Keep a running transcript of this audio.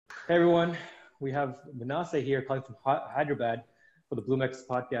Hey everyone, we have Manase here calling from Hyderabad for the BloomX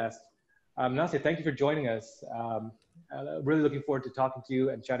podcast. Manase, thank you for joining us. Really looking forward to talking to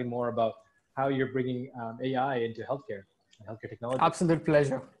you and chatting more about how you're bringing AI into healthcare and healthcare technology. Absolute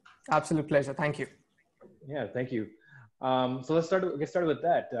pleasure. Absolute pleasure. Thank you. Yeah, thank you. So let's get started with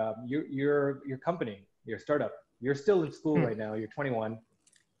that. Your company, your startup, you're still in school right now. You're 21,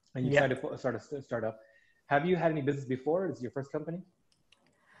 and you decided to start a startup. Have you had any business before? Is this your first company?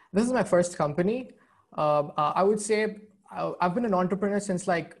 This is my first company. I would say I've been an entrepreneur since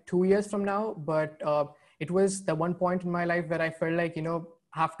like 2 years from now, but it was the one point in my life where I felt like,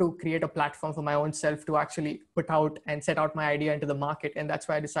 have to create a platform for my own self to actually put out and set out my idea into the market. And that's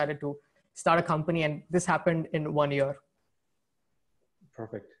why I decided to start a company. And this happened in 1 year.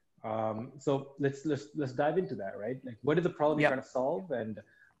 Perfect. So let's dive into that, right? Like, what is the problem you're trying to solve, and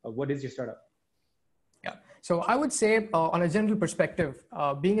what is your startup? Yeah. So I would say on a general perspective,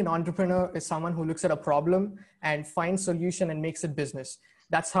 being an entrepreneur is someone who looks at a problem and finds solution and makes it business.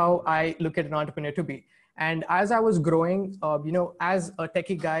 That's how I look at an entrepreneur to be. And as I was growing, as a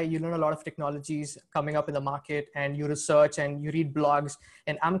techie guy, you learn a lot of technologies coming up in the market, and you research and you read blogs.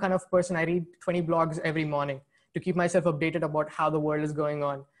 And I'm kind of person, I read 20 blogs every morning to keep myself updated about how the world is going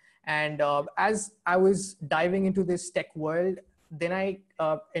on. And as I was diving into this tech world, then I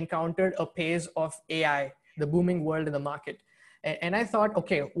encountered a phase of AI, the booming world in the market. And I thought,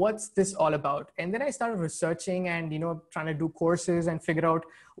 okay, what's this all about? And then I started researching and, trying to do courses and figure out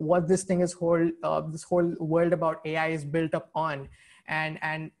what this thing is this whole world about AI is built up on,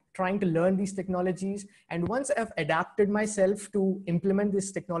 and trying to learn these technologies. And once I've adapted myself to implement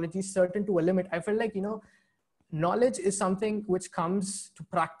these technologies, certain to a limit, I felt like, knowledge is something which comes to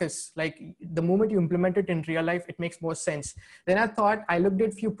practice. Like the moment you implement it in real life, it makes more sense. Then I looked at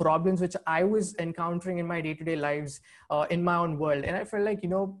a few problems which I was encountering in my day-to-day lives, in my own world. And I felt like,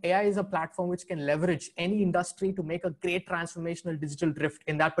 AI is a platform which can leverage any industry to make a great transformational digital drift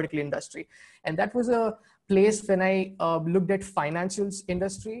in that particular industry. And that was a place when I looked at financials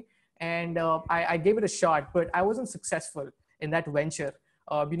industry, and I gave it a shot, but I wasn't successful in that venture.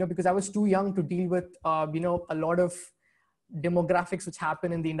 Because I was too young to deal with, a lot of demographics which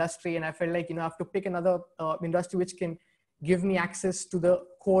happen in the industry. And I felt like, I have to pick another industry which can give me access to the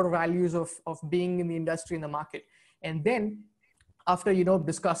core values of being in the industry, in the market. And then after,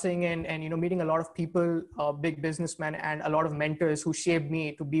 discussing and meeting a lot of people, big businessmen and a lot of mentors who shaped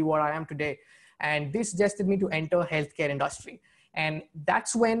me to be what I am today. And this suggested me to enter healthcare industry. And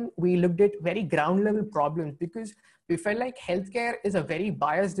that's when we looked at very ground level problems, because we felt like healthcare is a very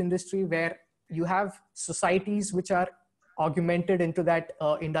biased industry where you have societies which are augmented into that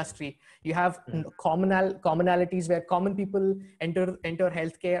industry. You have commonalities where common people enter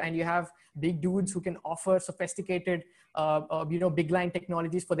healthcare, and you have big dudes who can offer sophisticated, big line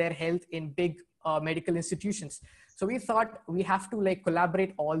technologies for their health in big medical institutions. So we thought we have to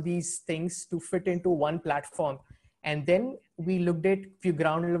collaborate all these things to fit into one platform. And then we looked at a few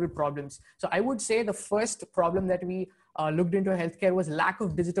ground level problems. So I would say the first problem that we looked into healthcare was lack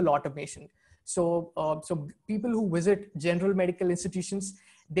of digital automation. So people who visit general medical institutions,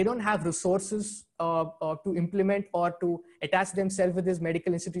 they don't have resources to implement or to attach themselves with these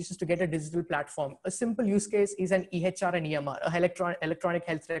medical institutions to get a digital platform. A simple use case is an EHR and EMR, a electronic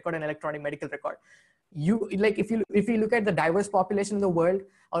health record and electronic medical record. If you look at the diverse population in the world,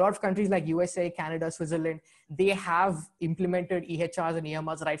 a lot of countries like USA, Canada, Switzerland, they have implemented EHRs and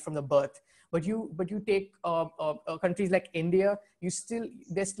EMRs right from the birth. But you take countries like India, they're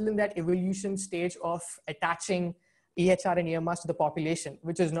still in that evolution stage of attaching EHR and EMRs to the population,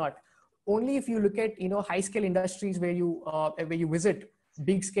 which is not. Only if you look at high scale industries where you visit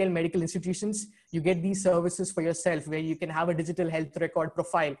big scale medical institutions, you get these services for yourself, where you can have a digital health record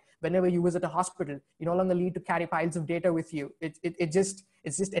profile. Whenever you visit a hospital, you no longer need to carry piles of data with you. It's just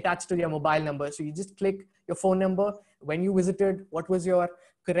attached to your mobile number. So you just click your phone number, when you visited, what was your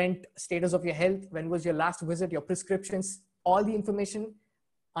current status of your health, when was your last visit, your prescriptions, all the information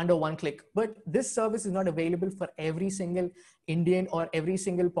under one click. But this service is not available for every single Indian or every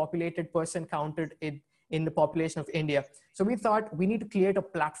single populated person counted in the population of India. So we thought we need to create a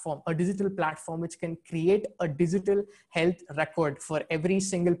platform, a digital platform, which can create a digital health record for every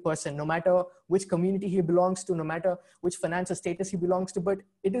single person, no matter which community he belongs to, no matter which financial status he belongs to, but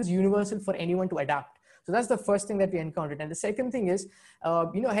it is universal for anyone to adapt. So that's the first thing that we encountered. And the second thing is,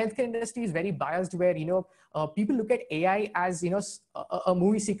 healthcare industry is very biased, where, people look at AI as, a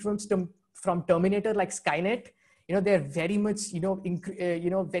movie sequence from Terminator, like Skynet. They're very much,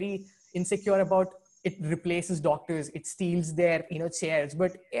 very insecure about it replaces doctors, it steals their chairs.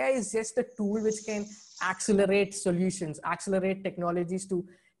 But AI is just a tool which can accelerate solutions, accelerate technologies to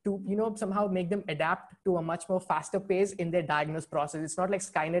to, somehow make them adapt to a much more faster pace in their diagnosis process. It's not like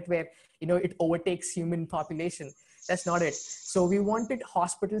Skynet where, it overtakes human population. That's not it. So we wanted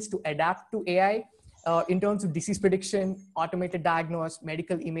hospitals to adapt to AI in terms of disease prediction, automated diagnosis,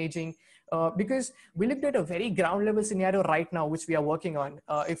 medical imaging, because we looked at a very ground level scenario right now, which we are working on.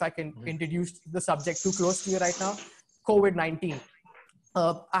 If I can introduce the subject too close to you right now, COVID-19.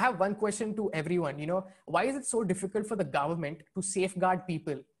 I have one question to everyone. Why is it so difficult for the government to safeguard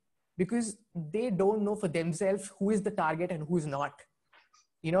people? Because they don't know for themselves who is the target and who is not.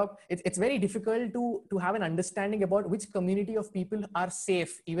 It's very difficult to have an understanding about which community of people are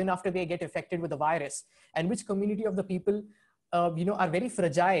safe even after they get affected with the virus, and which community of the people, are very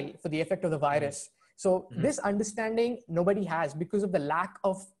fragile for the effect of the virus. So this understanding nobody has because of the lack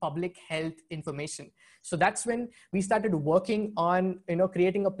of public health information. So that's when we started working on,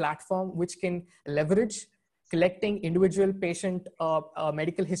 creating a platform which can leverage collecting individual patient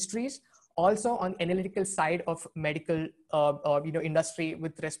medical histories, also on analytical side of medical industry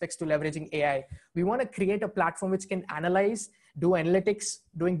with respects to leveraging AI. We want to create a platform which can analyze, do analytics,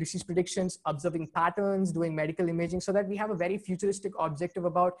 doing disease predictions, observing patterns, doing medical imaging, so that we have a very futuristic objective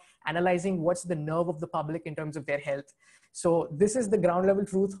about analyzing what's the nerve of the public in terms of their health. So this is the ground level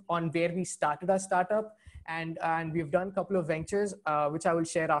truth on where we started our startup. And we've done a couple of ventures, which I will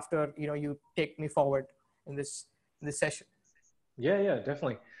share after, you take me forward in this session. Yeah,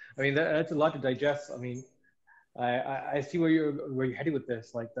 definitely. I mean, that's a lot to digest. I mean, I see where you're heading with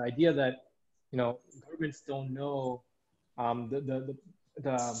this. Like the idea that, governments don't know the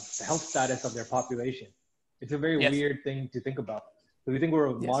health status of their population. It's a very weird thing to think about. So we think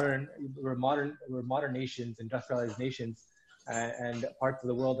we're modern nations, industrialized nations, and parts of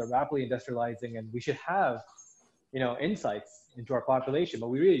the world are rapidly industrializing, and we should have, insights into our population, but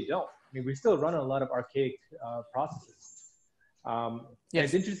we really don't. I mean, we still run on a lot of archaic processes.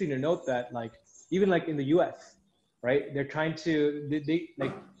 It's interesting to note that, like, even like in the U.S., right? They're trying to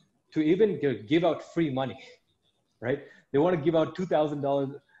to even give out free money, right? They want to give out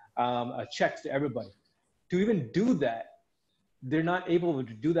 $2,000 checks to everybody. To even do that, they're not able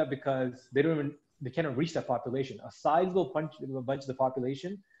to do that because they cannot reach that population. A sizable bunch of the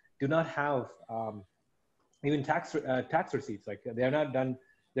population do not have even tax receipts. Like they have not done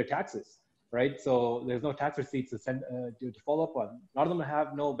their taxes, right? So there's no tax receipts to send to follow up on. A lot of them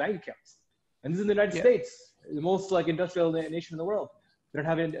have no bank accounts, and this is in the United States, the most like industrial nation in the world. They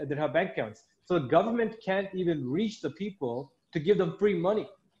don't have bank accounts, so the government can't even reach the people to give them free money.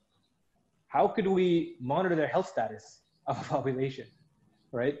 How could we monitor their health status of a population,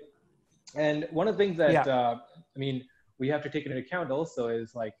 right? And one of the things that I mean, we have to take into account also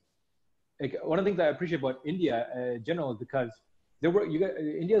is like one of the things I appreciate about India in general is because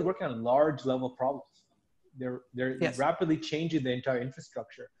India is working on large level problems. They're rapidly changing the entire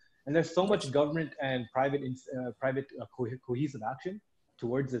infrastructure, and there's so much government and private cohesive action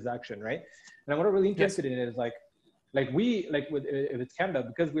towards this action, right? And what I'm really interested in is like if it's Canada,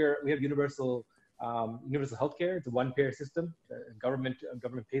 because we have universal healthcare. It's a one-payer system. Government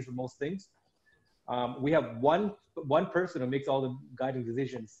pays for most things. We have one person who makes all the guiding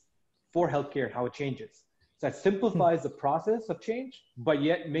decisions for healthcare and how it changes. So that simplifies the process of change, but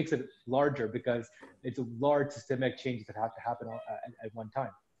yet makes it larger because it's a large systemic changes that have to happen at one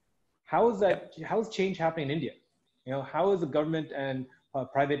time. How is change happening in India? How is the government and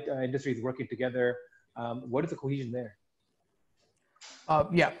private industries working together? What is the cohesion there?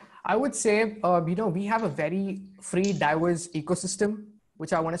 I would say, we have a very free, diverse ecosystem,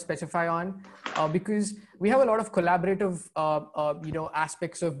 which I want to specify on, because we have a lot of collaborative,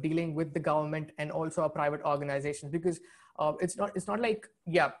 aspects of dealing with the government and also our private organizations, because it's not like,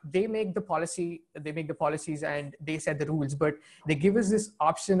 they make the policies and they set the rules, but they give us this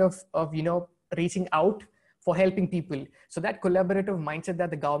option of reaching out for helping people. So that collaborative mindset that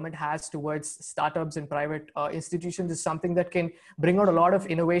the government has towards startups and private institutions is something that can bring out a lot of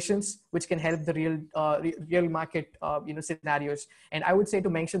innovations, which can help the real market, scenarios. And I would say, to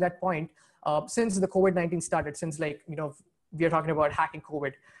mention that point, since the COVID-19 started, since we are talking about hacking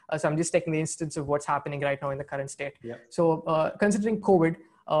COVID. So I'm just taking the instance of what's happening right now in the current state. So considering COVID,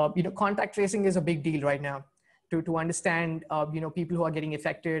 contact tracing is a big deal right now. To understand, people who are getting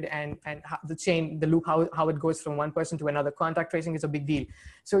affected and how the loop, how it goes from one person to another. Contact tracing is a big deal.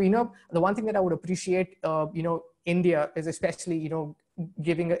 So, the one thing that I would appreciate, India is especially,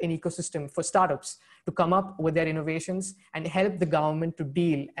 giving an ecosystem for startups to come up with their innovations and help the government to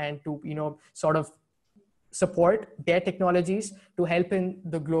deal and to, sort of support their technologies to help in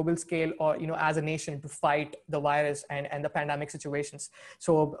the global scale or, as a nation to fight the virus and the pandemic situations.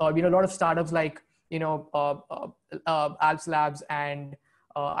 So, a lot of startups like, Alps Labs and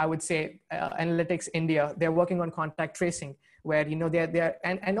I would say Analytics India, they're working on contact tracing, where they're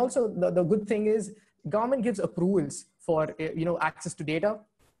and also the good thing is government gives approvals for access to data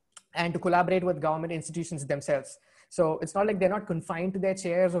and to collaborate with government institutions themselves. So it's not like they're not confined to their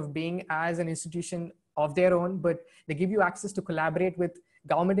chairs of being as an institution of their own, but they give you access to collaborate with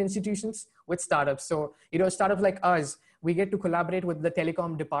government institutions, with startups. So, startups like us, we get to collaborate with the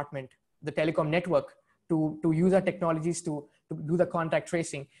telecom department, the telecom network, to use our technologies to do the contact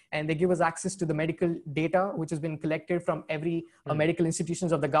tracing. And they give us access to the medical data, which has been collected from every medical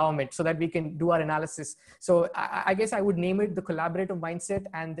institutions of the government, so that we can do our analysis. So I guess I would name it the collaborative mindset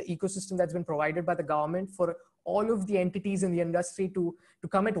and the ecosystem that's been provided by the government for all of the entities in the industry to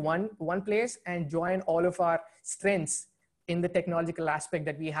come at one place and join all of our strengths in the technological aspect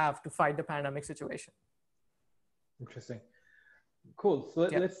that we have to fight the pandemic situation. Interesting. Cool. So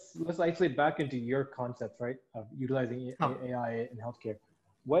let's isolate back into your concepts, right, of utilizing AI in healthcare.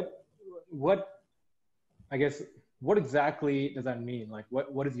 What exactly does that mean? Like,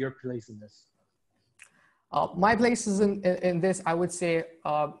 what is your place in this? My place is in this. I would say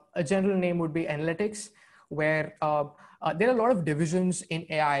a general name would be analytics, where there are a lot of divisions in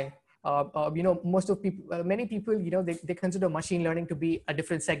AI. Many people, they consider machine learning to be a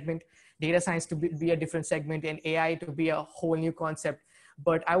different segment, data science to be a different segment, and AI to be a whole new concept.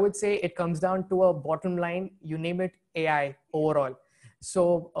 But I would say it comes down to a bottom line, you name it, AI overall.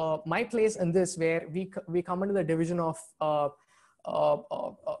 So my place in this, where we come under the division of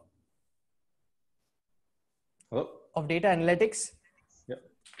data analytics,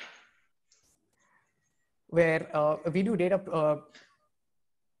 where we do data.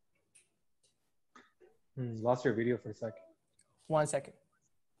 Lost your video for a sec. 1 second.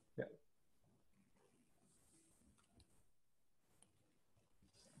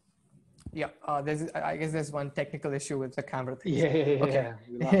 Yeah. I guess there's one technical issue with the camera thing. Okay.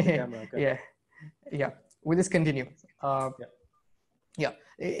 We lost the camera. Okay. Yeah. We'll just continue. In the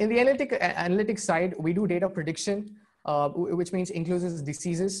analytics side, we do data prediction, which means includes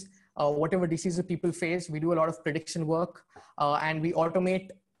diseases. Whatever diseases people face, we do a lot of prediction work, and we automate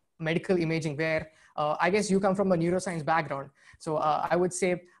medical imaging, where I guess you come from a neuroscience background. So I would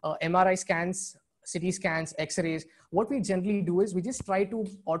say MRI scans, CT scans, X-rays. What we generally do is we just try to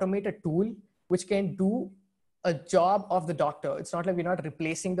automate a tool which can do a job of the doctor. It's not like we're not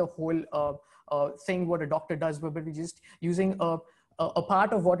replacing the whole thing what a doctor does, but we're just using a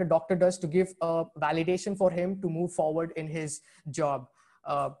part of what a doctor does to give a validation for him to move forward in his job.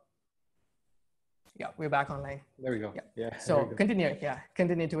 Yeah, we're back online. There we go. Yeah. So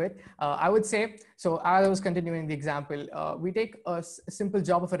continue to it. I would say, so I was continuing the example. We take a simple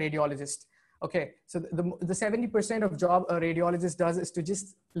job of a radiologist. Okay, so the 70% of job a radiologist does is to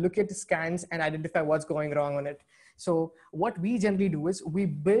just look at the scans and identify what's going wrong on it. So what we generally do is we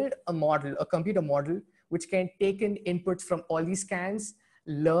build a model, a computer model, which can take in inputs from all these scans,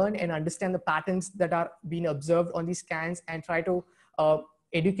 learn and understand the patterns that are being observed on these scans, and try to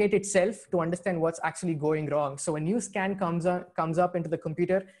educate itself to understand what's actually going wrong. So a new scan comes up into the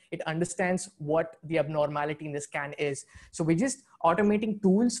computer, it understands what the abnormality in the scan is. So we're just automating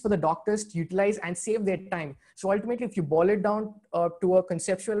tools for the doctors to utilize and save their time. So ultimately, if you boil it down to a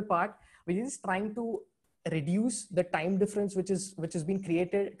conceptual part, we're just trying to reduce the time difference which has been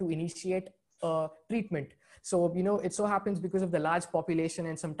created to initiate treatment. So, it so happens because of the large population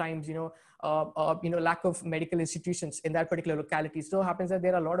and sometimes, lack of medical institutions in that particular locality. It so happens that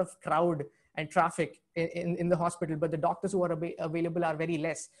there are a lot of crowd and traffic in the hospital, but the doctors who are available are very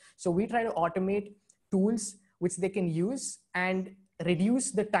less. So we try to automate tools which they can use and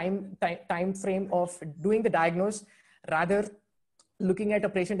reduce the time frame of doing the diagnosis, rather looking at a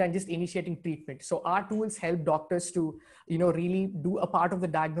patient and just initiating treatment. So our tools help doctors to, really do a part of the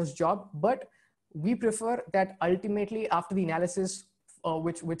diagnosed job, but we prefer that ultimately after the analysis,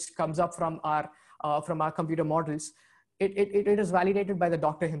 which comes up from our computer models, it is validated by the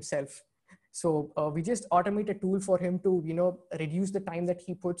doctor himself. So we just automate a tool for him to, reduce the time that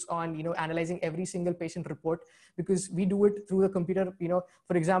he puts on, analyzing every single patient report, because we do it through the computer.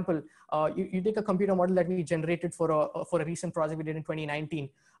 For example, you take a computer model that we generated for a recent project we did in 2019.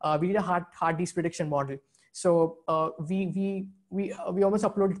 We did a heart disease prediction model. So we almost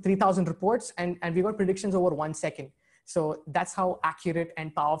uploaded 3,000 reports and we got predictions over 1 second. So that's how accurate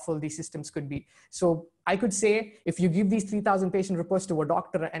and powerful these systems could be. So I could say, if you give these 3,000 patient reports to a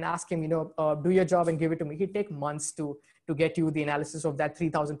doctor and ask him, do your job and give it to me, he'd take months to get you the analysis of that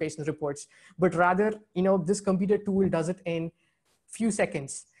 3,000 patient reports. But rather, this computer tool does it in few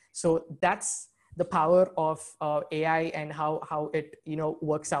seconds. So that's the power of AI and how it,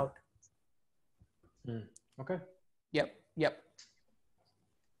 works out. Okay. Yep.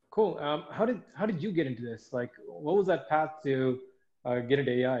 Cool. How did you get into this? Like, what was that path to get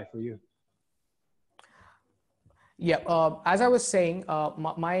into AI for you? Yeah, as I was saying,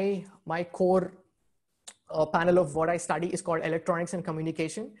 my core panel of what I study is called electronics and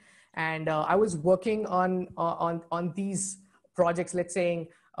communication, and I was working on these projects. Let's say,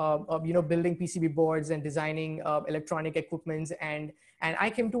 building PCB boards and designing electronic equipments, and I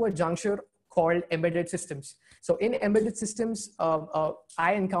came to a juncture called embedded systems. So in embedded systems,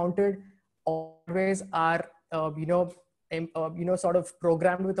 I encountered always are sort of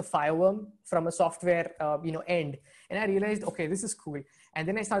programmed with a fireworm from a software end, and I realized, okay, this is cool. And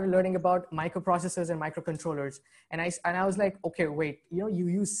then I started learning about microprocessors and microcontrollers, and I was like, okay, wait, you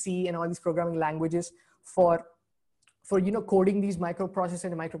use C and all these programming languages for coding these microprocessors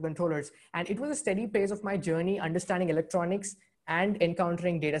and microcontrollers. And it was a steady pace of my journey understanding electronics and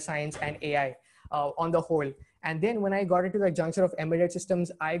encountering data science and AI on the whole. And then when I got into the juncture of embedded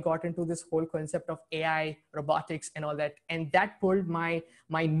systems, I got into this whole concept of AI, robotics, and all that. And that pulled my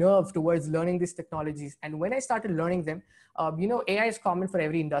nerve towards learning these technologies. And when I started learning them, AI is common for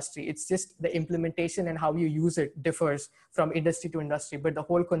every industry. It's just the implementation and how you use it differs from industry to industry. But the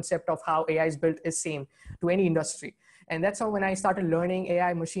whole concept of how AI is built is same to any industry. And that's how when I started learning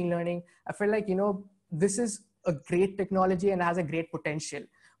AI, machine learning, I felt like, this is a great technology and has a great potential.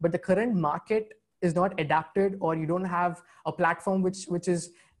 But the current market is not adapted, or you don't have a platform which is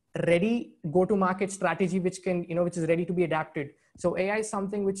ready go-to-market strategy, which is ready to be adapted. So AI is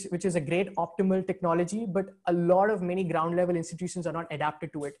something which is a great optimal technology, but a lot of many ground level institutions are not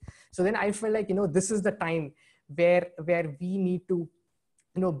adapted to it. So then I feel like, this is the time where we need to,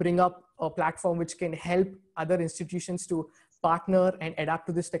 bring up a platform which can help other institutions to partner and adapt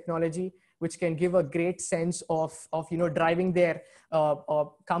to this technology, which can give a great sense of driving their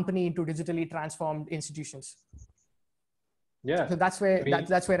company into digitally transformed institutions. Yeah. So that's where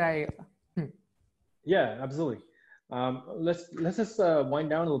that's where I. Yeah, absolutely. Let's just wind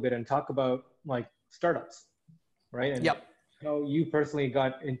down a little bit and talk about like startups, right? And Yep. how you personally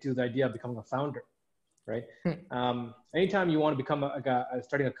got into the idea of becoming a founder, right? Anytime you want to become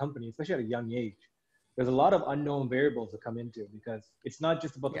starting a company, especially at a young age, there's a lot of unknown variables that come into, because it's not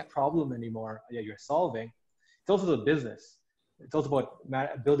just about the problem anymore that you're solving. It's also the business. It's also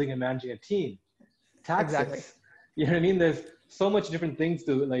about building and managing a team, taxes. Exactly. You know what I mean? There's so much different things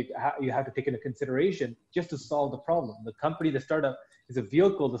to you have to take into consideration just to solve the problem. The company, the startup, is a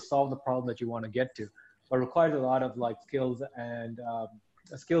vehicle to solve the problem that you want to get to, but requires a lot of skills and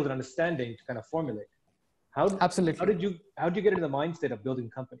understanding to kind of formulate. Absolutely. How did you get into the mindset of building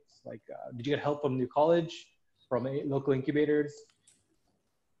companies? Did you get help from your college, from local incubators?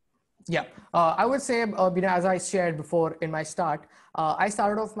 Yeah, I would say, as I shared before in my start, I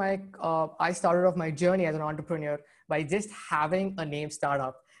started off my journey as an entrepreneur by just having a name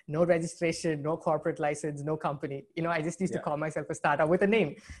startup. No registration, no corporate license, no company. I just used to call myself a startup with a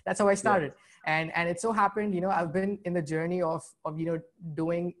name. That's how I started. And it so happened, I've been in the journey of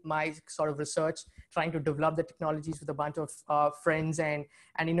doing my sort of research, trying to develop the technologies with a bunch of friends, and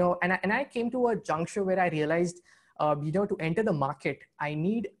I came to a juncture where I realized, to enter the market, I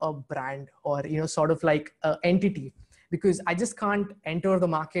need a brand, or sort of like an entity, because I just can't enter the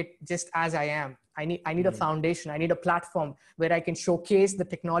market just as I am. I need a foundation. I need a platform where I can showcase the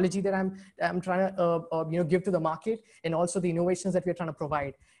technology that I'm trying to give to the market, and also the innovations that we're trying to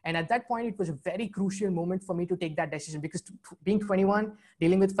provide. And at that point, it was a very crucial moment for me to take that decision, because being 21,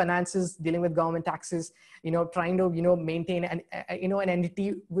 dealing with finances, dealing with government taxes, trying to maintain an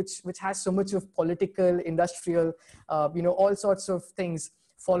entity which has so much of political, industrial, all sorts of things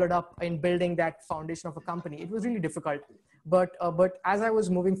followed up in building that foundation of a company. It was really difficult. But as I was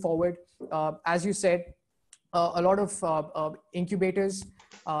moving forward, as you said, a lot of incubators,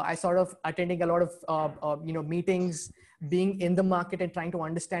 I sort of attending a lot of meetings, being in the market and trying to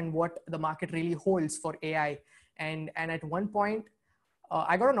understand what the market really holds for AI. And at one point,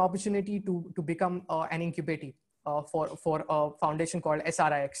 I got an opportunity to become an incubator for a foundation called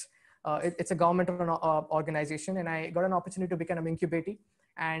SRIX. It's a government organization, and I got an opportunity to become an incubator.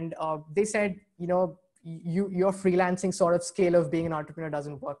 And they said, your freelancing sort of scale of being an entrepreneur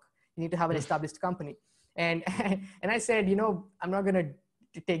doesn't work. You need to have an established company. And I said, I'm not going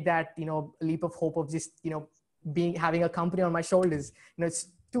to take that, leap of hope of just, having a company on my shoulders. It's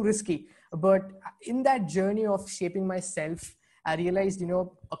too risky. But in that journey of shaping myself, I realized,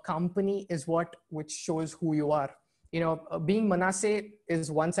 a company is which shows who you are. Being Manasseh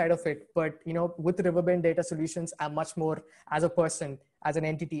is one side of it, but, with Riverbend Data Solutions, I'm much more as a person, as an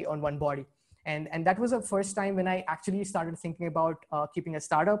entity on one body. And that was the first time when I actually started thinking about keeping a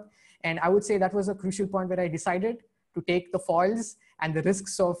startup. And I would say that was a crucial point where I decided to take the falls and the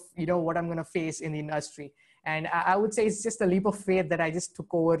risks of, what I'm going to face in the industry. And I would say it's just a leap of faith that I just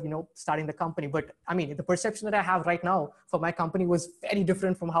took over, starting the company. But I mean, the perception that I have right now for my company was very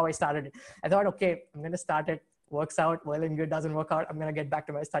different from how I started it. I thought, okay, I'm going to start it, works out well and good, doesn't work out, I'm going to get back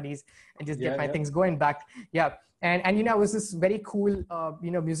to my studies and just get my things going back. Yeah. And I was this very cool,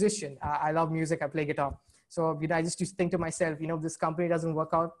 musician. I love music. I play guitar. So, I just used to think to myself, this company doesn't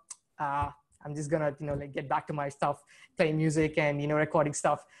work out. I'm just gonna, get back to my stuff, playing music and, recording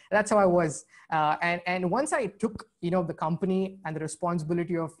stuff. That's how I was. And once I took, the company and the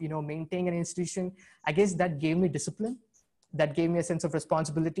responsibility of, maintaining an institution, I guess that gave me discipline. That gave me a sense of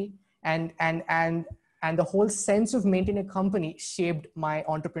responsibility, and the whole sense of maintaining a company shaped my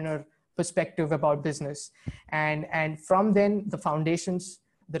entrepreneur perspective about business. And from then, the foundations,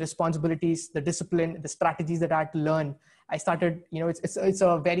 the responsibilities, the discipline, the strategies that I had to learn, I started, it's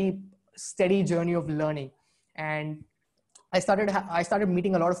a very steady journey of learning. And I started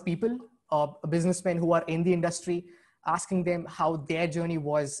meeting a lot of people, businessmen who are in the industry, asking them how their journey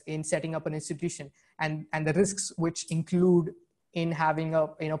was in setting up an institution, and the risks which include in having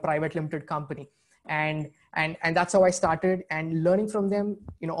a private limited company. And that's how I started, and learning from them,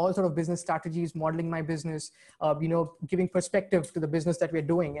 all sort of business strategies, modeling my business, giving perspective to the business that we're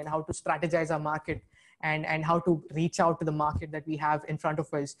doing and how to strategize our market, and how to reach out to the market that we have in front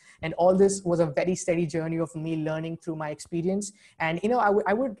of us. And all this was a very steady journey of me learning through my experience. And,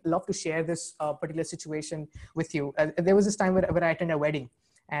 I would love to share this particular situation with you. There was this time where I attended a wedding,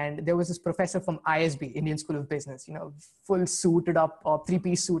 and there was this professor from ISB, Indian School of Business, full suited up,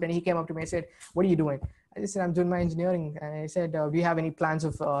 3-piece suit. And he came up to me and said, "What are you doing?" I just said, "I'm doing my engineering." And I said, "Do you have any plans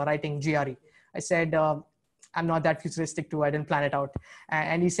of writing GRE?" I said, "I'm not that futuristic too. I didn't plan it out."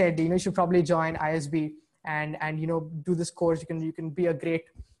 And he said, "You should probably join ISB and do this course. You can be a great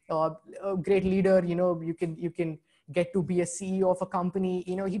leader. You can get to be a CEO of a company."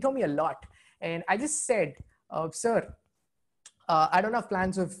 He told me a lot. And I just said, "Sir, I don't have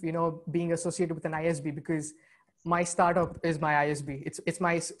plans of, being associated with an ISB, because my startup is my ISB. It's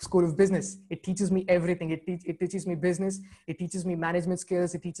my school of business. It teaches me everything. It teaches me business. It teaches me management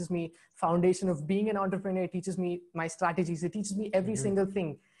skills. It teaches me foundation of being an entrepreneur. It teaches me my strategies. It teaches me every single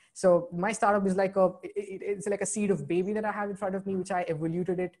thing. So my startup is it's like a seed of baby that I have in front of me, which I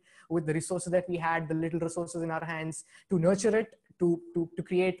evaluated it with the resources that we had, the little resources in our hands, to nurture it, to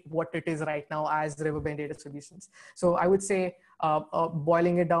create what it is right now as Riverbend Data Solutions." So I would say,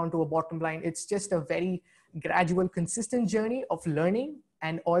 boiling it down to a bottom line, it's just a very gradual, consistent journey of learning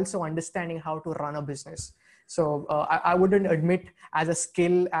and also understanding how to run a business. So I wouldn't admit as a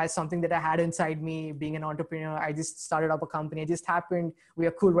skill, as something that I had inside me, being an entrepreneur. I just started up a company. It just happened. We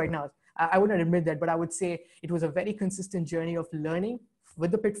are cool right now. I wouldn't admit that, but I would say it was a very consistent journey of learning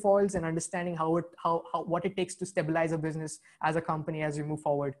with the pitfalls and understanding what it takes to stabilize a business as a company as we move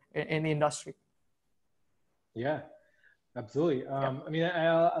forward in the industry. Yeah, absolutely. I mean,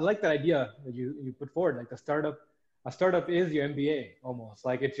 I like that idea that you put forward. Like a startup is your MBA almost.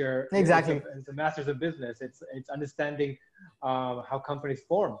 Like it's exactly. It's a master's of business. It's understanding how companies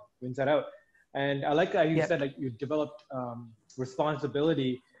form inside out. And I like that you said, like, you developed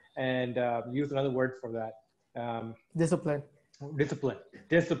responsibility, and you used another word for that. Discipline,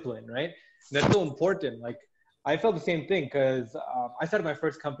 right? And that's so important. Like, I felt the same thing, because I started my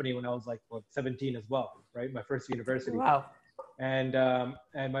first company when I was 17 as well, right? My first university. Wow. And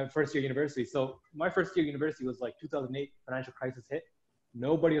my first year university. So my first year university was 2008 financial crisis hit.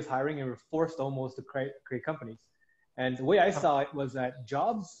 Nobody was hiring, and we were forced almost to create companies. And the way I saw it was that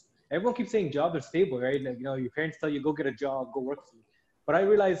jobs, everyone keeps saying jobs are stable, right? Like, your parents tell you, go get a job, go work for you. But I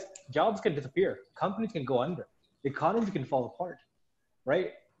realized jobs can disappear. Companies can go under. The economy can fall apart, right?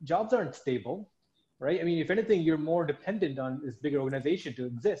 Jobs aren't stable, right? I mean, if anything, you're more dependent on this bigger organization to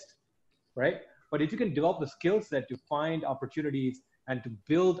exist, right? But if you can develop the skill set to find opportunities and to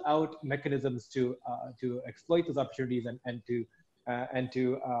build out mechanisms to exploit those opportunities and to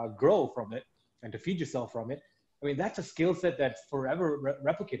grow from it and to feed yourself from it, I mean, that's a skill set that's forever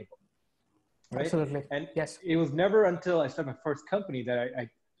replicatable, right? Absolutely. And yes, it was never until I started my first company that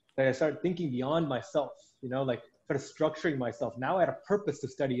I started thinking beyond myself, like started structuring myself. Now I had a purpose to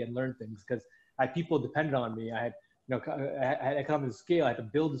study and learn things, because I had people dependent on me. I had economic scale. I had to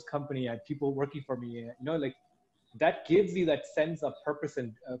build this company. I had people working for me. Like, that gives you that sense of purpose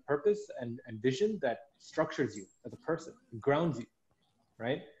and vision that structures you as a person, grounds you,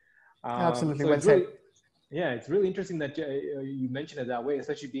 right? absolutely. So Well said. it's really interesting that you mentioned it that way,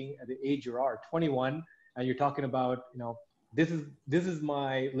 especially being at the age you are, 21, and you're talking about, this is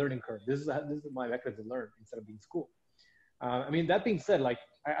my learning curve. This is my mechanism to learn instead of being school. I mean, that being said, like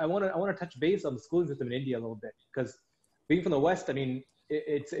I want to touch base on the schooling system in India a little bit, because being from the West, I mean,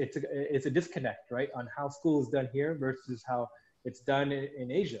 it's a disconnect, right, on how school is done here versus how it's done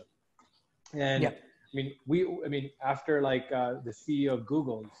in Asia. And Yeah. I mean, after like the CEO of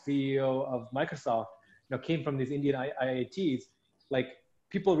Google, CEO of Microsoft, came from these Indian IITs, like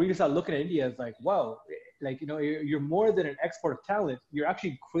people really start looking at India as like, wow, like, you're more than an export of talent. You're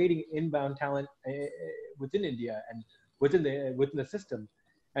actually creating inbound talent within India and within the system.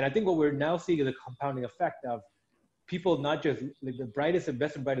 And I think what we're now seeing is a compounding effect of people, not just like the brightest and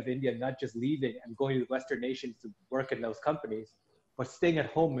best and brightest of India, not just leaving and going to the Western nations to work in those companies, but staying at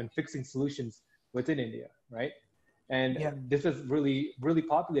home and fixing solutions within India, right? And Yeah. this has really, really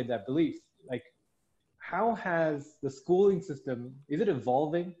populated that belief. Like, how has the schooling system, is it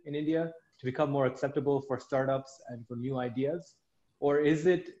evolving in India to become more acceptable for startups and for new ideas? Or is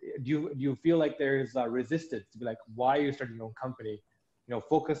it, do you feel like there's a resistance to be like, why are you starting your own company?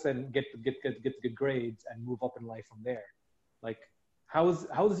 Focus and get good grades and move up in life from there. Like, how's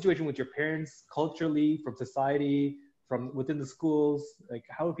the situation with your parents, culturally, from society, from within the schools? Like,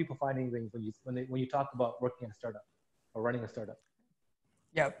 how are people finding things when you talk about working in a startup or running a startup?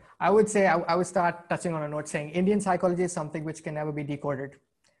 Yeah, I would say I would start touching on a note saying Indian psychology is something which can never be decoded,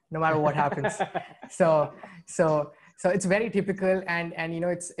 no matter what happens. So, so it's very typical, and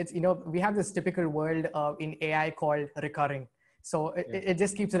it's we have this typical world in AI called recurring. So it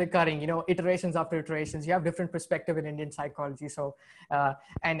just keeps recurring, iterations after iterations. You have different perspective in Indian psychology. So,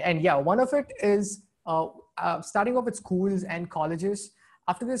 and yeah, one of it is starting off with schools and colleges.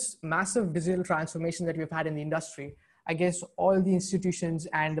 After this massive digital transformation that we've had in the industry, I guess all the institutions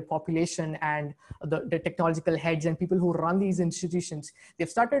and the population and the technological heads and people who run these institutions, they've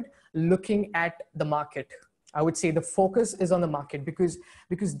started looking at the market. I would say the focus is on the market because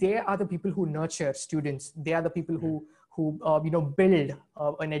they are the people who nurture students. They are the people who build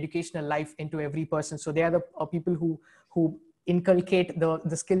an educational life into every person. So they are the people who inculcate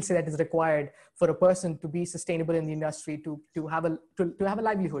the skill set that is required for a person to be sustainable in the industry, to have a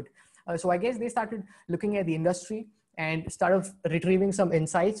livelihood. So I guess they started looking at the industry and started retrieving some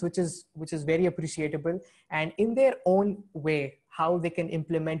insights, which is very appreciable, and in their own way, how they can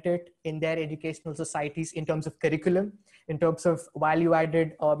implement it in their educational societies in terms of curriculum, in terms of value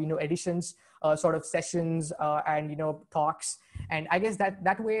added, additions, sort of sessions, and talks. And I guess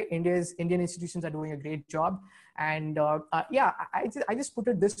that way, Indian institutions are doing a great job. And yeah, I just put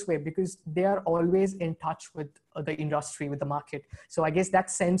it this way because they are always in touch with the industry, with the market. So I guess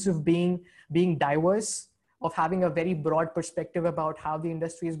that sense of being diverse, of having a very broad perspective about how the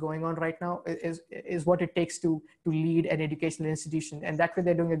industry is going on right now is what it takes to lead an educational institution. And that way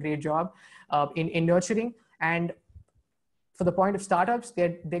they're doing a great job in nurturing. And for the point of startups,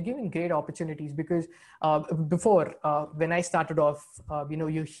 they're giving great opportunities because before, when I started off,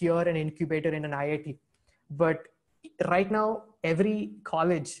 you hear an incubator in an IIT, but right now, every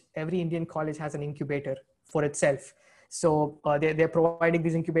Indian college has an incubator for itself. So they're providing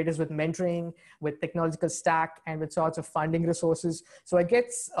these incubators with mentoring, with technological stack, and with sorts of funding resources. So I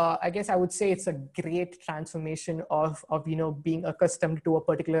guess I would say it's a great transformation of being accustomed to a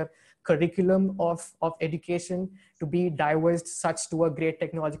particular curriculum of education to be diverse such to a great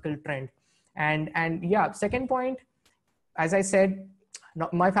technological trend. And yeah, second point, as I said,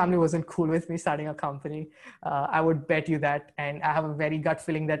 my family wasn't cool with me starting a company. I would bet you that, and I have a very gut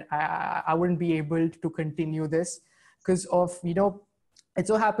feeling that I wouldn't be able to continue this. Because of, it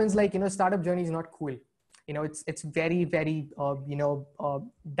so happens like, startup journey is not cool. It's very, very,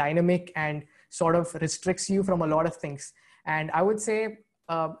 dynamic and sort of restricts you from a lot of things. And I would say,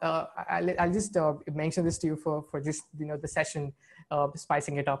 I'll just mention this to you for just, the session,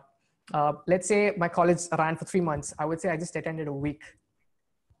 spicing it up. Let's say my college ran for 3 months. I would say I just attended a week.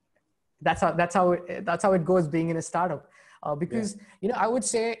 That's how it goes being in a startup. Because, I would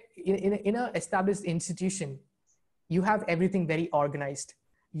say in an established institution, you have everything very organized.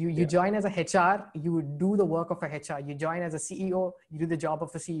 You join as a HR, you do the work of a HR. You join as a CEO, you do the job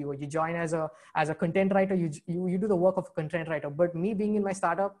of a CEO. You join as a content writer, you do the work of a content writer. But me being in my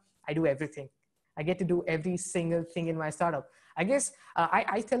startup, I do everything. I get to do every single thing in my startup. I guess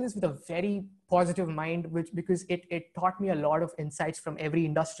I tell this with a very positive mind, because it taught me a lot of insights from every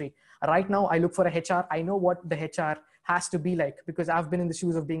industry. Right now, I look for a HR. I know what the HR has to be like because I've been in the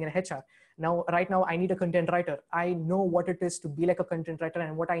shoes of being an HR. Right now, I need a content writer. I know what it is to be like a content writer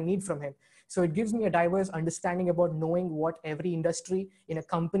and what I need from him. So it gives me a diverse understanding about knowing what every industry in a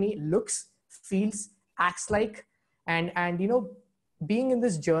company looks, feels, acts like. And being in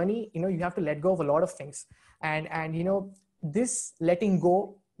this journey, you have to let go of a lot of things. And this letting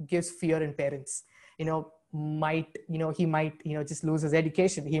go gives fear in parents. might, he might, just lose his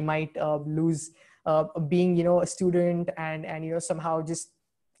education. He might lose being, a student, and, somehow just,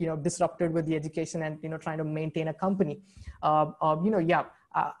 disrupted with the education and, trying to maintain a company. Yeah,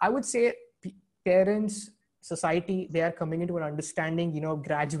 I would say parents, society, they are coming into an understanding,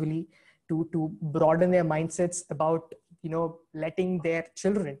 gradually to broaden their mindsets about, letting their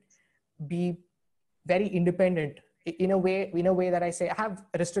children be very independent in a way that I say I have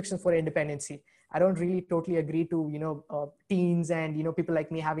restrictions for independency. I don't really totally agree to teens and people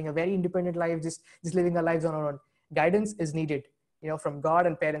like me having a very independent life, just living our lives on our own. Guidance is needed, from God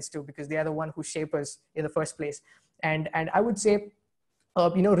and parents too, because they are the one who shape us in the first place. And I would say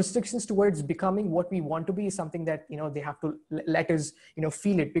restrictions towards becoming what we want to be is something that they have to let us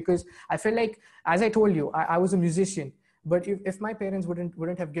feel it, because I feel like, as I told you, I was a musician, but if my parents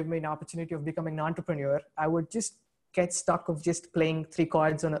wouldn't have given me an opportunity of becoming an entrepreneur, I would just get stuck of just playing three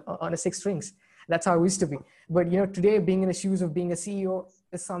chords on a six strings. That's how I used to be. But today, being in the shoes of being a CEO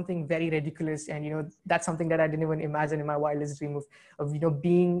is something very ridiculous, and that's something that I didn't even imagine in my wildest dream of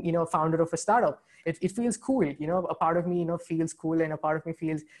being founder of a startup. It feels cool. A part of me feels cool, and a part of me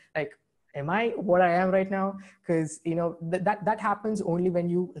feels like, am I what I am right now? Because that happens only when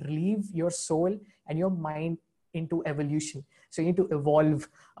you relieve your soul and your mind into evolution. So you need to evolve,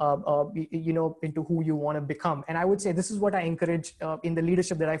 into who you want to become. And I would say this is what I encourage in the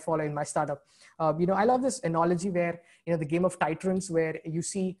leadership that I follow in my startup. I love this analogy where, the game of Titans, where you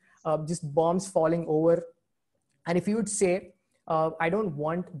see just bombs falling over. And if you would say, I don't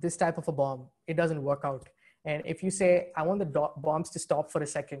want this type of a bomb, it doesn't work out. And if you say, I want the bombs to stop for a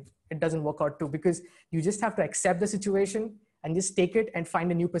second, it doesn't work out too, because you just have to accept the situation and just take it and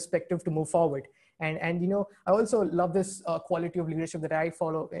find a new perspective to move forward. And I also love this quality of leadership that I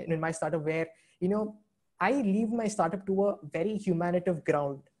follow in my startup, where, I leave my startup to a very humanitative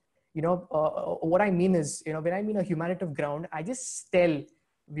ground. What I mean is, when I mean a humanitative ground, I just tell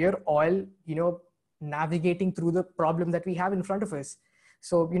we're all, navigating through the problem that we have in front of us.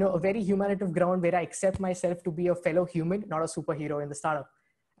 So, a very humanitative ground where I accept myself to be a fellow human, not a superhero in the startup.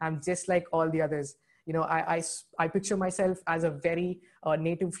 I'm just like all the others. I picture myself as a very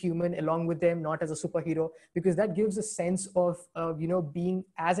native human along with them, not as a superhero, because that gives a sense of, being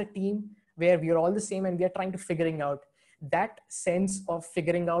as a team where we are all the same and we are trying to figuring out. That sense of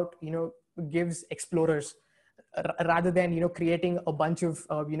figuring out, gives explorers, rather than, creating a bunch of,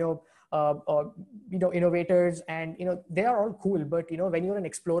 innovators, and, they are all cool. But, when you're an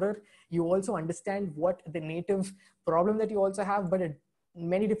explorer, you also understand what the native problem that you also have, but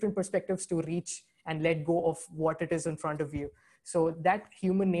many different perspectives to reach and let go of what it is in front of you. So that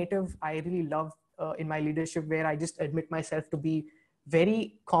human native, I really love in my leadership, where I just admit myself to be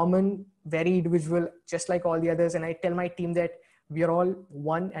very common, very individual, just like all the others. And I tell my team that we are all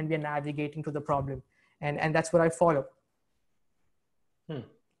one and we are navigating to the problem. And that's what I follow.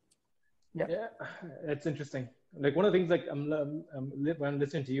 Yeah, that's interesting. Like, one of the things, like, when I'm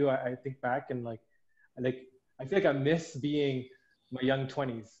listening to you, I think back and like I feel like I miss being my young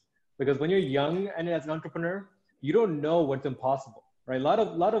 20s, because when you're young and as an entrepreneur, you don't know what's impossible, right? A lot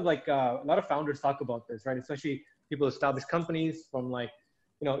of founders talk about this, right? Especially people who establish companies, from like,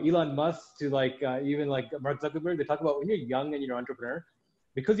 Elon Musk to like even like Mark Zuckerberg. They talk about, when you're young and you're an entrepreneur,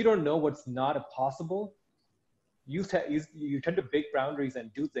 because you don't know what's not possible, you tend to break boundaries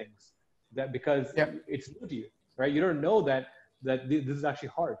and do things that, because it's new to you, right? You don't know that this is actually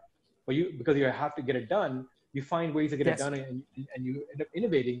hard, but because you have to get it done, you find ways to get it done, and you end up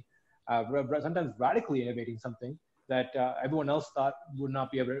innovating, sometimes radically innovating something that everyone else thought would not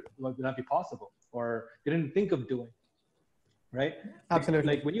be possible, or didn't think of doing, right?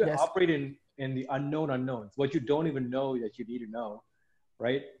 Absolutely. Like when you operate in the unknown unknowns, what you don't even know that you need to know,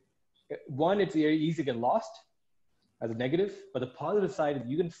 right? One, it's very easy to get lost as a negative, but the positive side is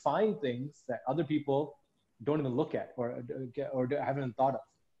you can find things that other people don't even look at, or haven't even thought of,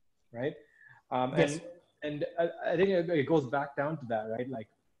 right? And I think it goes back down to that, right? Like,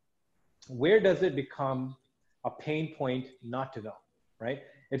 where does it become a pain point not to know, right?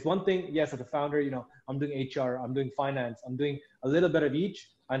 It's one thing, yes, as a founder, I'm doing HR, I'm doing finance, I'm doing a little bit of each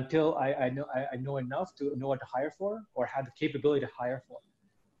until I know enough to know what to hire for, or have the capability to hire for.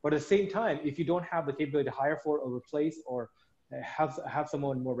 But at the same time, if you don't have the capability to hire for, or replace, or have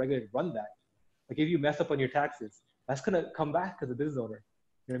someone more regularly run that, like if you mess up on your taxes, that's gonna come back as a business owner.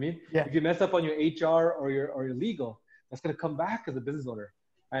 You know what I mean? Yeah. If you mess up on your HR or your legal, that's gonna come back as a business owner.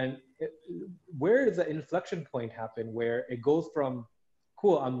 And where does the inflection point happen, where it goes from,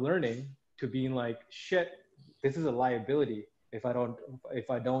 cool, I'm learning, to being like, shit, this is a liability if I don't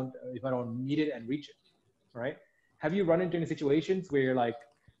meet it and reach it, right? Have you run into any situations where you're like,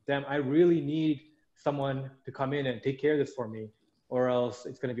 damn, I really need someone to come in and take care of this for me, or else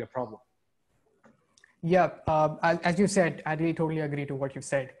it's going to be a problem. Yeah, as you said, I really totally agree to what you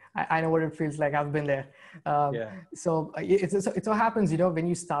said. I know what it feels like. I've been there. Yeah. So it so happens, when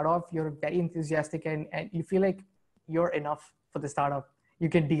you start off, you're very enthusiastic and you feel like you're enough for the startup. You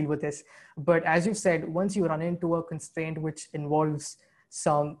can deal with this. But as you said, once you run into a constraint which involves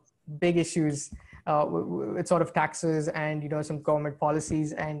some big issues with sort of taxes and, some government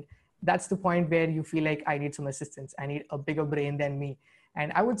policies, and that's the point where you feel like I need some assistance. I need a bigger brain than me.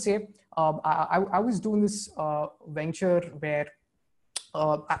 And I would say I was doing this venture where,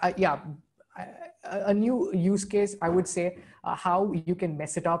 a new use case, I would say, how you can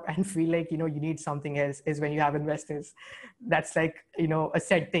mess it up and feel like, you need something else is when you have investors. That's like, a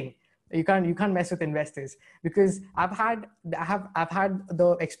said thing. You can't mess with investors, because I've had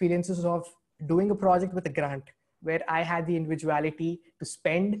the experiences of doing a project with a grant where I had the individuality to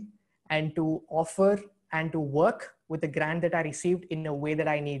spend and to offer and to work with the grant that I received in a way that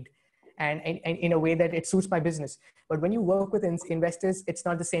I need, and in a way that it suits my business. But when you work with investors, it's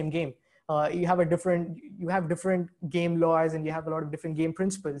not the same game. You have different game laws, and you have a lot of different game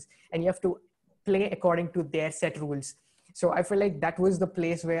principles, and you have to play according to their set rules. So I feel like that was the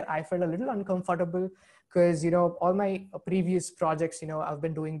place where I felt a little uncomfortable, because, all my previous projects, I've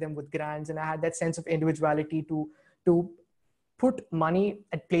been doing them with grants, and I had that sense of individuality to put money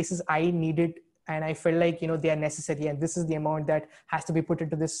at places I needed, and I felt like, they are necessary, and this is the amount that has to be put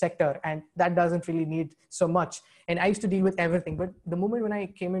into this sector, and that doesn't really need so much. And I used to deal with everything. But the moment when I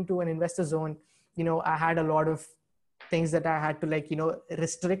came into an investor zone, I had a lot of things that I had to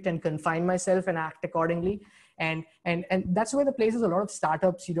restrict and confine myself and act accordingly. And that's where the places a lot of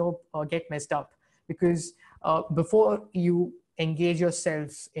startups, get messed up, because before you engage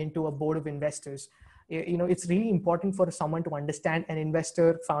yourselves into a board of investors, it's really important for someone to understand an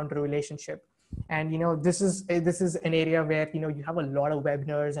investor founder relationship. And this is an area where you have a lot of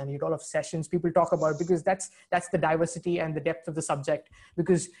webinars and a lot of sessions people talk about, because that's the diversity and the depth of the subject.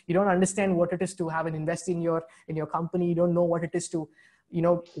 Because you don't understand what it is to have an investor in your company, you don't know what it is to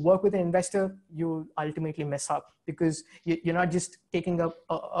work with an investor, you ultimately mess up, because you're not just taking up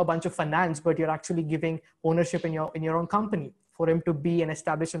a bunch of finance, but you're actually giving ownership in your own company for him to be and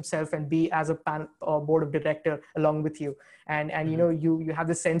establish himself and be as a board of director along with you. And Mm-hmm. you have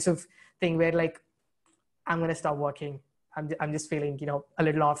this sense of thing where, like, I'm going to stop working. I'm just feeling, a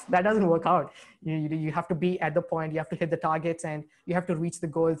little off. That doesn't work out. You have to be at the point, you have to hit the targets, and you have to reach the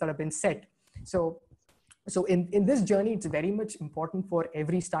goals that have been set. So in this journey, it's very much important for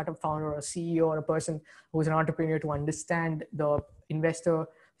every startup founder or CEO or a person who's an entrepreneur to understand the investor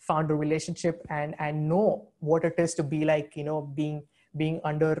founder relationship and know what it is to be like, being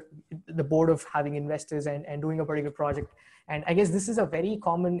under the board of having investors and doing a particular project. And I guess this is a very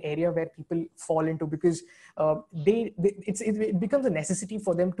common area where people fall into, because it becomes a necessity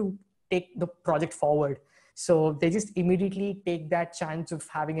for them to take the project forward. So they just immediately take that chance of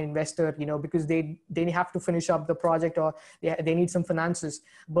having an investor, because they have to finish up the project, or they need some finances.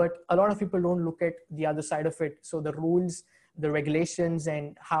 But a lot of people don't look at the other side of it. So the rules, the regulations,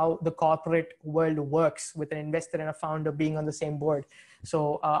 and how the corporate world works with an investor and a founder being on the same board.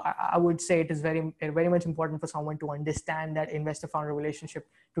 So I would say it is very, very much important for someone to understand that investor-founder relationship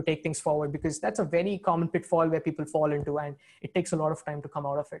to take things forward, because that's a very common pitfall where people fall into, and it takes a lot of time to come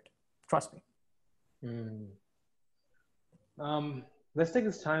out of it. Trust me. Let's take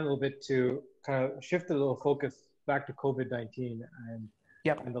this time a little bit to kind of shift a little focus back to COVID-19 and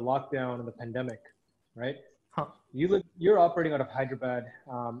the lockdown and the pandemic, right? Huh. You're operating out of Hyderabad.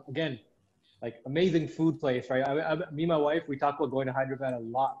 Again, like amazing food place, right? Me and my wife, we talk about going to Hyderabad a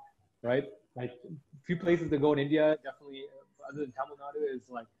lot, right? Like a few places to go in India, definitely other than Tamil Nadu, is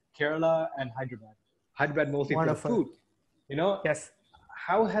like Kerala and Hyderabad. Hyderabad mostly Wonderful. for the food, Yes.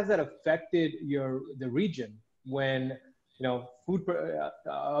 How has that affected the region when, food,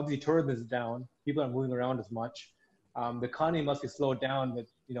 obviously tourism is down, people aren't moving around as much. The economy must be slowed down with,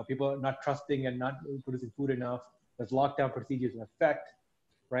 people are not trusting and not producing food enough. There's lockdown procedures in effect,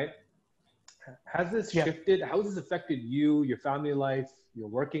 right? Has this shifted? How has this affected you, your family life, your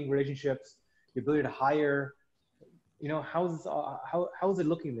working relationships, your ability to hire? How is it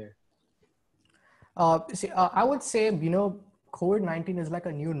looking there? I would say, COVID-19 is like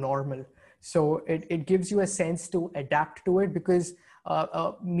a new normal. So it gives you a sense to adapt to it, because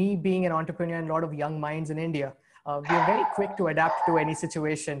me being an entrepreneur and a lot of young minds in India, we are very quick to adapt to any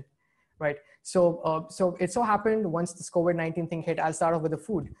situation, right? So it so happened once this COVID-19 thing hit, I'll start off with the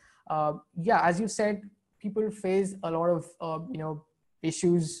food. As you said, people face a lot of,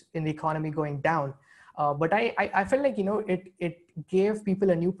 issues in the economy going down. But I felt like, it gave people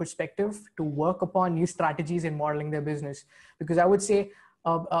a new perspective to work upon new strategies in modeling their business. Because I would say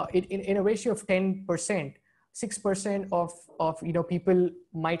in a ratio of 10%, 6% of people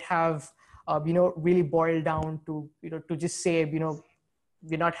might have really boiled down to to just say,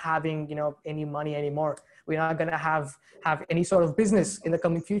 we're not having any money anymore, we're not going to have any sort of business in the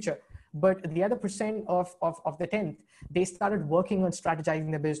coming future. But the other percent of the 10th, they started working on strategizing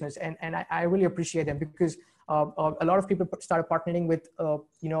their business, and I really appreciate them, because a lot of people started partnering with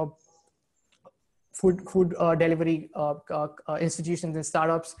food delivery institutions and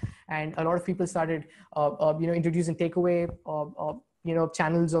startups, and a lot of people started introducing takeaway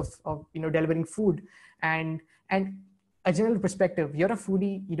channels of delivering food. And a general perspective, you're a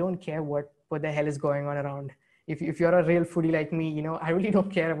foodie, you don't care what the hell is going on around. If you're a real foodie like me, I really don't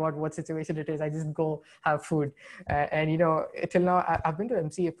care about what situation it is. I just go have food. And till now, I've been to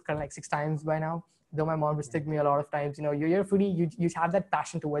MC kind of like 6 times by now, though my mom restricted me a lot of times. You're a foodie, you have that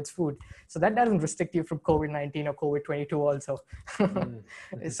passion towards food. So that doesn't restrict you from COVID-19 or COVID-22 also.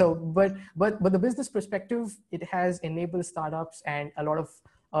 So, but the business perspective, it has enabled startups and a lot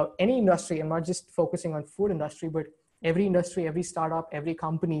of any industry. I'm not just focusing on food industry, but every industry, every startup, every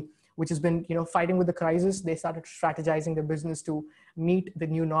company which has been fighting with the crisis, they started strategizing their business to meet the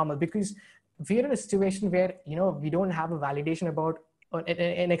new normal. Because we're in a situation where we don't have a validation about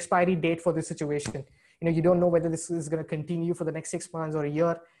an expiry date for this situation. You don't know whether this is going to continue for the next 6 months or a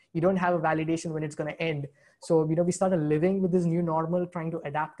year. You don't have a validation when it's going to end. So we started living with this new normal, trying to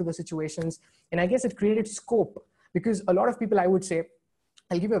adapt to the situations. And I guess it created scope, because a lot of people, I would say,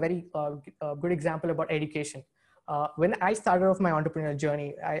 I'll give you a very good example about education. When I started off my entrepreneurial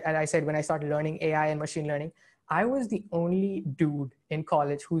journey, I said when I started learning AI and machine learning, I was the only dude in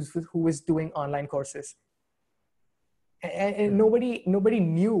college who was doing online courses. And nobody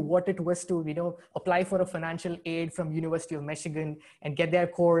knew what it was to apply for a financial aid from University of Michigan and get their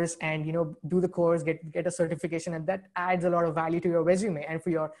course and do the course, get a certification, and that adds a lot of value to your resume and for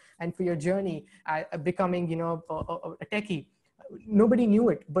your journey becoming a techie. Nobody knew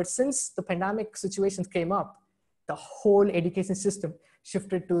it, but since the pandemic situations came up, the whole education system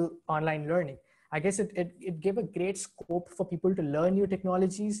shifted to online learning. I guess it gave a great scope for people to learn new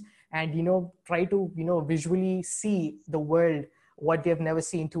technologies and, try to, visually see the world, what they've never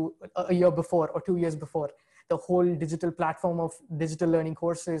seen a year before or 2 years before. The whole digital platform of digital learning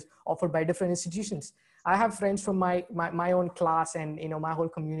courses offered by different institutions. I have friends from my own class and, my whole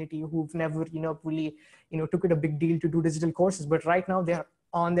community who've never, really, took it a big deal to do digital courses, but right now they're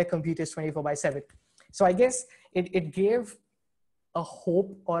on their computers 24/7. So I guess it gave a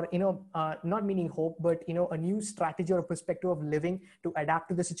hope, or not meaning hope, but a new strategy or a perspective of living to adapt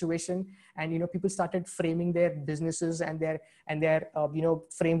to the situation. And people started framing their businesses and their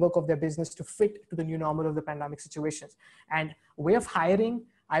framework of their business to fit to the new normal of the pandemic situations. And way of hiring,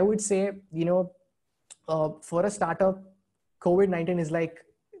 I would say, for a startup, COVID-19 is like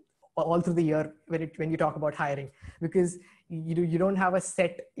all through the year when you talk about hiring, because you don't have a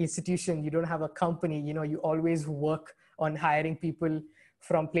set institution, you don't have a company, you always work on hiring people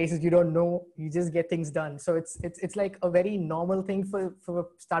from places you don't know. You just get things done. So it's like a very normal thing for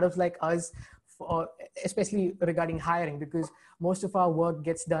startups like us, especially regarding hiring, because most of our work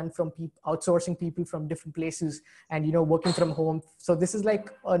gets done from outsourcing people from different places and working from home. So this is like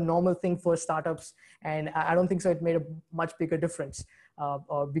a normal thing for startups, and I don't think so it made a much bigger difference,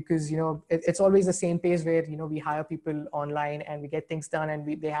 because it's always the same pace where we hire people online and we get things done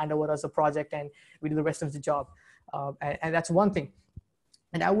and they hand over us a project and we do the rest of the job, and that's one thing.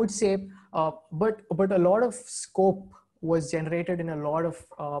 And I would say, but a lot of scope was generated in a lot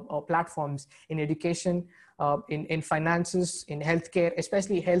of platforms in education, in finances, in healthcare.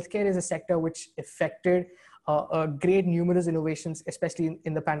 Especially healthcare is a sector which affected great numerous innovations, especially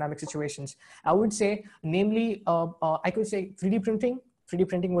in the pandemic situations. I would say, namely, I could say 3D printing. 3D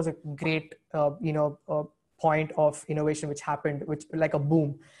printing was a great, point of innovation which happened, which like a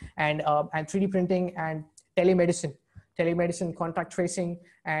boom, and 3D printing and telemedicine, contact tracing,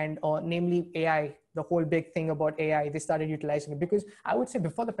 and namely AI, the whole big thing about AI, they started utilizing it. Because I would say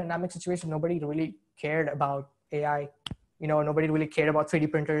before the pandemic situation, nobody really cared about AI. Nobody really cared about 3D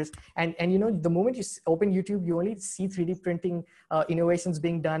printers. And the moment you open YouTube, you only see 3D printing innovations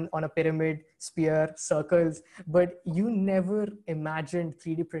being done on a pyramid, sphere, circles, but you never imagined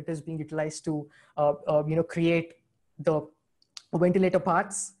 3D printers being utilized to, create the ventilator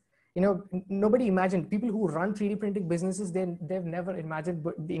parts. Nobody imagined. People who run 3D printing businesses, they've never imagined,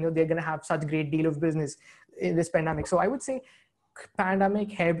 but they're going to have such great deal of business in this pandemic. So I would say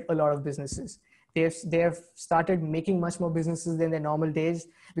pandemic helped a lot of businesses. They have started making much more businesses than their normal days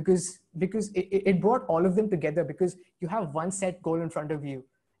because it brought all of them together, because you have one set goal in front of you,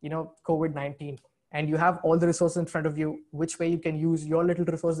 COVID-19, and you have all the resources in front of you, which way you can use your little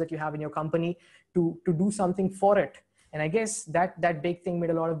resource that you have in your company to do something for it. And I guess that big thing made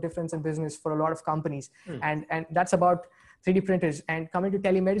a lot of difference in business for a lot of companies. And that's about 3D printers. And coming to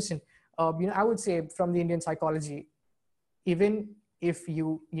telemedicine, I would say from the Indian psychology, even if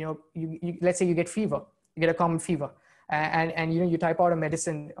you let's say you get fever, you get a common fever, and you type out a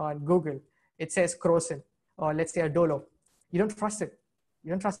medicine on Google, it says Crocin, or let's say a Dolo. You don't trust it. You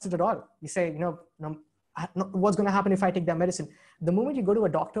don't trust it at all. You say, no, what's going to happen if I take that medicine? The moment you go to a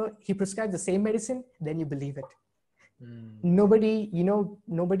doctor, he prescribes the same medicine, then you believe it. Nobody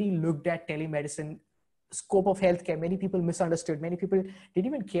looked at telemedicine scope of healthcare. Many people misunderstood. Many people didn't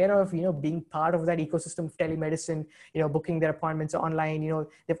even care of being part of that ecosystem of telemedicine, booking their appointments online.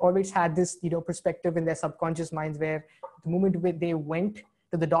 They've always had this perspective in their subconscious minds, where the moment they went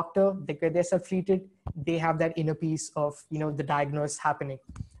to the doctor, they get themselves treated, they have that inner peace of the diagnosis happening.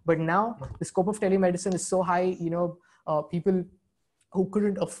 But now the scope of telemedicine is so high. People who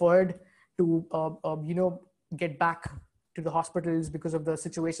couldn't afford to get back to the hospitals because of the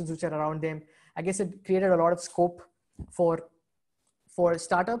situations which are around them, I guess it created a lot of scope for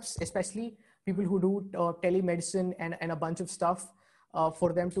startups, especially people who do telemedicine and a bunch of stuff,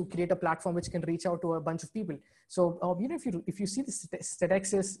 for them to create a platform which can reach out to a bunch of people. So if you see the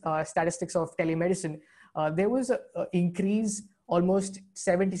statistics of telemedicine, there was an increase almost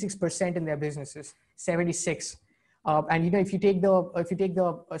 76% in their businesses, 76. And if you take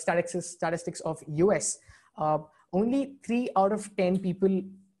the statistics of US, only 3 out of 10 people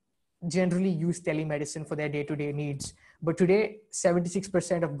generally use telemedicine for their day-to-day needs. But today,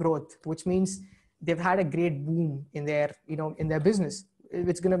 76% of growth, which means they've had a great boom in their business.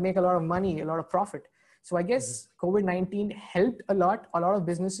 It's going to make a lot of money, a lot of profit. So I guess COVID-19 helped a lot of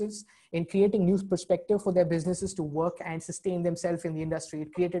businesses in creating new perspective for their businesses to work and sustain themselves in the industry.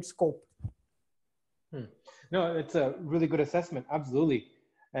 It created scope. No, it's a really good assessment. Absolutely.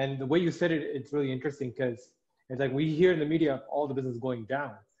 And the way you said it, it's really interesting, because it's like we hear in the media of all the business going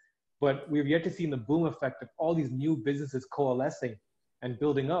down, but we've yet to see the boom effect of all these new businesses coalescing and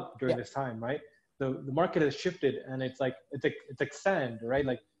building up during this time, right? The market has shifted, and it's like sand, right?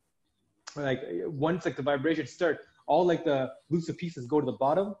 Like once the vibrations start, all the looser pieces go to the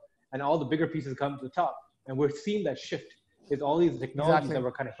bottom, and all the bigger pieces come to the top. And we're seeing that shift. Is all these technologies that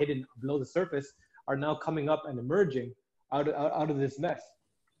were kind of hidden below the surface are now coming up and emerging out of this mess.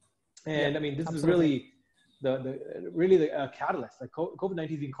 And I mean, this is really the catalyst. Like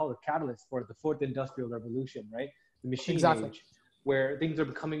COVID-19 is being called a catalyst for the fourth industrial revolution, right? The machine age, where things are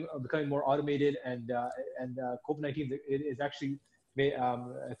becoming more automated, and COVID-19 is actually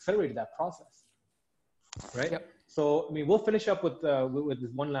accelerated that process, right? Yep. So I mean, we'll finish up with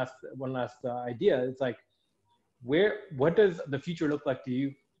this one last idea. It's like, what does the future look like to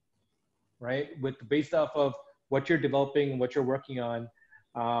you, right? Based off of what you're developing and what you're working on.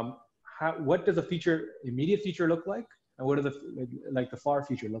 What does the immediate future look like, and what does the far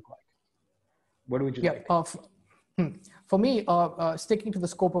future look like? What would you like? For me, sticking to the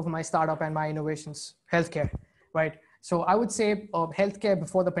scope of my startup and my innovations, healthcare, right? So I would say healthcare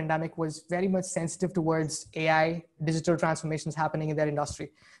before the pandemic was very much sensitive towards AI, digital transformations happening in their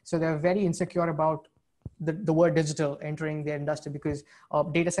industry. So they're very insecure about the word digital entering their industry because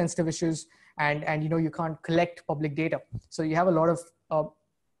of data sensitive issues, and you can't collect public data. So you have a lot of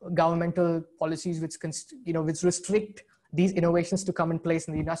governmental policies which restrict these innovations to come in place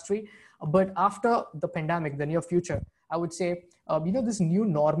in the industry. But after the pandemic, the near future, I would say, this new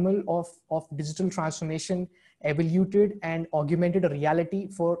normal of digital transformation evoluted and augmented a reality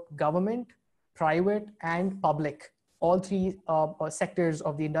for government, private, and public, all three sectors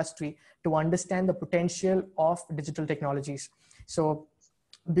of the industry, to understand the potential of digital technologies. So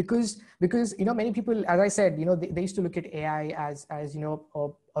because many people, as I said, they used to look at AI as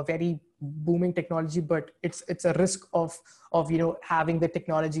a very booming technology, but it's a risk of having the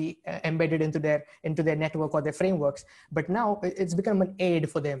technology embedded into their network or their frameworks. But now it's become an aid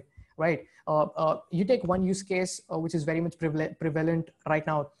for them, right? You take one use case which is very much prevalent right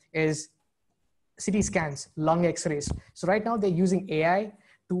now is CT scans, lung X-rays. So right now they're using AI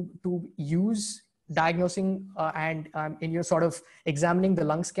to use diagnosing and sort of examining the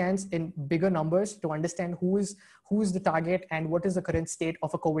lung scans in bigger numbers to understand who is the target and what is the current state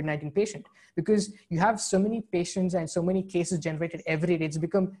of a COVID-19 patient. Because you have so many patients and so many cases generated every day, it's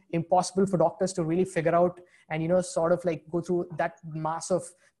become impossible for doctors to really figure out and sort of like go through that mass of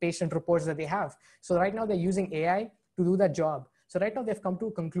patient reports that they have. So right now they're using AI to do that job. So right now they've come to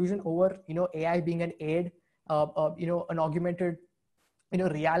a conclusion over, AI being an aid, an augmented,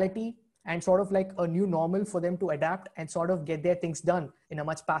 reality, and sort of like a new normal for them to adapt and sort of get their things done in a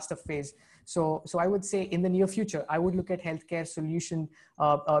much faster phase. So I would say in the near future, I would look at healthcare solution,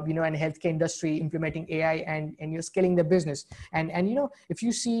 and healthcare industry implementing AI and scaling their business. And if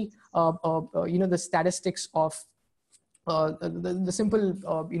you see, the statistics of the simple,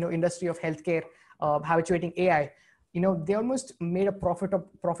 industry of healthcare, habituating AI, they almost made a profit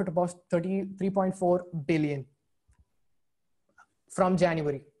about 33.4 billion from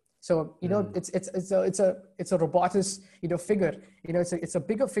January. So it's a robust figure. It's a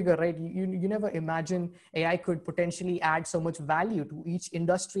bigger figure, right? You never imagine AI could potentially add so much value to each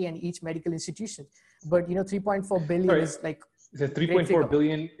industry and each medical institution. But 3.4 billion is like the 3.4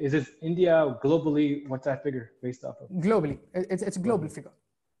 billion. Is it India globally? What's that figure based off of? Globally, it's a global figure.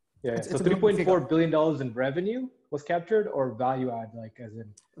 Yeah. So $3.4 billion in revenue was captured, or value add, like as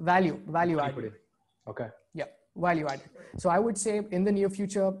in value add. Okay. Yeah. Value added. So I would say in the near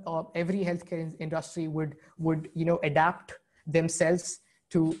future, every healthcare industry would adapt themselves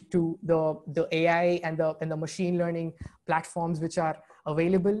to the AI and the machine learning platforms which are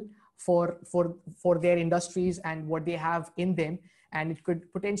available for their industries and what they have in them, and it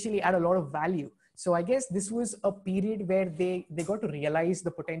could potentially add a lot of value. So I guess this was a period where they got to realize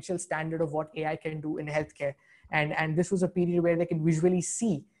the potential standard of what AI can do in healthcare, and this was a period where they can visually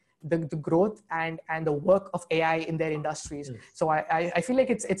see the growth and the work of AI in their industries. So I feel like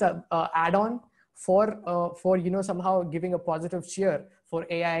it's a add-on for somehow giving a positive cheer for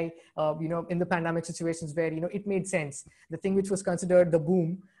AI, in the pandemic situations where it made sense. The thing which was considered the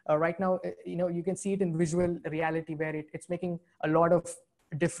boom, right now, you can see it in visual reality where it's making a lot of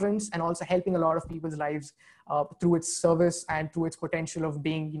difference and also helping a lot of people's lives through its service and through its potential of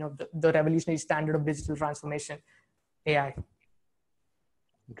being the revolutionary standard of digital transformation, AI.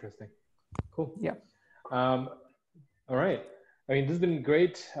 Interesting. Cool. Yeah. All right. I mean, this has been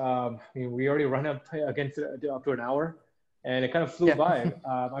great. We already run up against up to an hour, and it kind of flew by.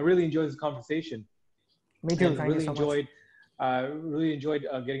 I really enjoyed this conversation. Me too. Thank really you so enjoyed, much. Really enjoyed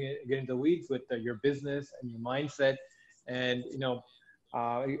getting into the weeds with your business and your mindset, and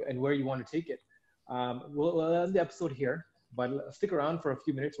and where you want to take it. We'll end the episode here, but stick around for a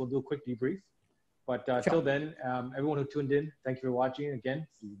few minutes. We'll do a quick debrief. But till then, everyone who tuned in, thank you for watching again.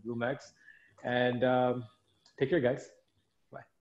 See you, BloomX. And take care, guys.